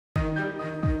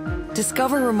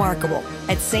Discover remarkable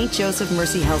at St. Joseph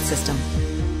Mercy Health System.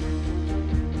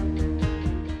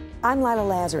 I'm Lila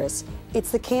Lazarus.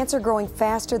 It's the cancer growing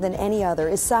faster than any other,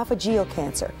 esophageal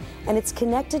cancer, and it's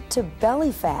connected to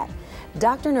belly fat.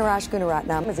 Dr. Naresh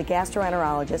Gunaratnam is a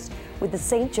gastroenterologist with the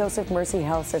St. Joseph Mercy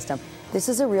Health System. This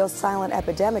is a real silent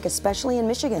epidemic, especially in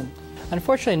Michigan.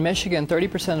 Unfortunately, in Michigan,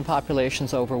 30% of the population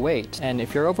is overweight. And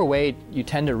if you're overweight, you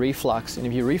tend to reflux. And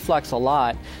if you reflux a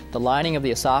lot, the lining of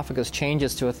the esophagus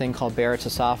changes to a thing called Barrett's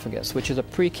esophagus, which is a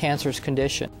precancerous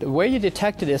condition. The way you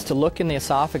detect it is to look in the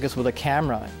esophagus with a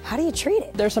camera. How do you treat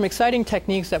it? There's some exciting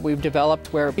techniques that we've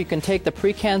developed where you can take the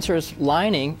precancerous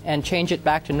lining and change it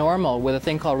back to normal with a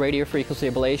thing called radiofrequency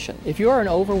ablation. If you're an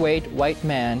overweight white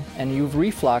man and you've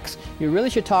reflux, you really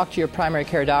should talk to your primary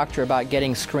care doctor about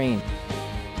getting screened.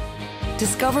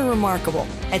 Discover remarkable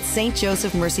at St.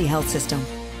 Joseph Mercy Health System.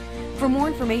 For more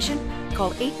information,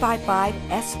 call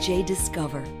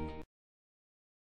 855-SJ-DISCOVER.